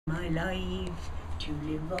My life to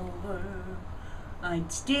live over,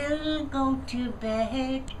 I'd still go to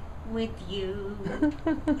bed with you.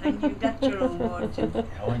 And you got your own words.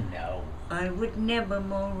 Oh no. I would never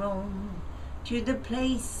more roam to the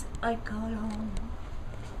place I call home,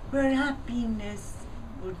 where happiness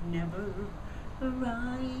would never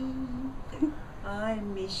arrive. I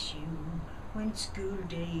miss you when school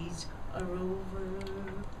days are over,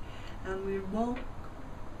 and we'll walk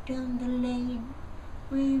down the lane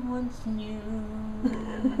we once knew.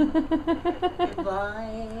 If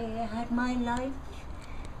I had my life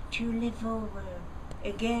to live over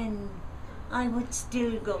again, I would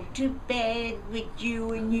still go to bed with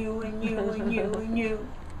you and you and you and you and you.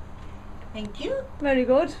 Thank you. Very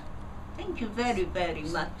good. Thank you very, very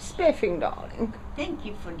much. Spiffing, darling. Thank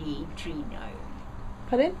you for the tree now.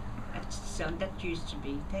 Pardon? That's the sound that used to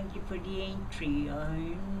be. Thank you for the tree.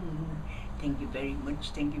 Thank you very much.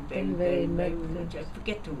 Thank you very, Thank you very, very very much. much. I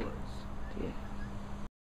forget the words. Yeah.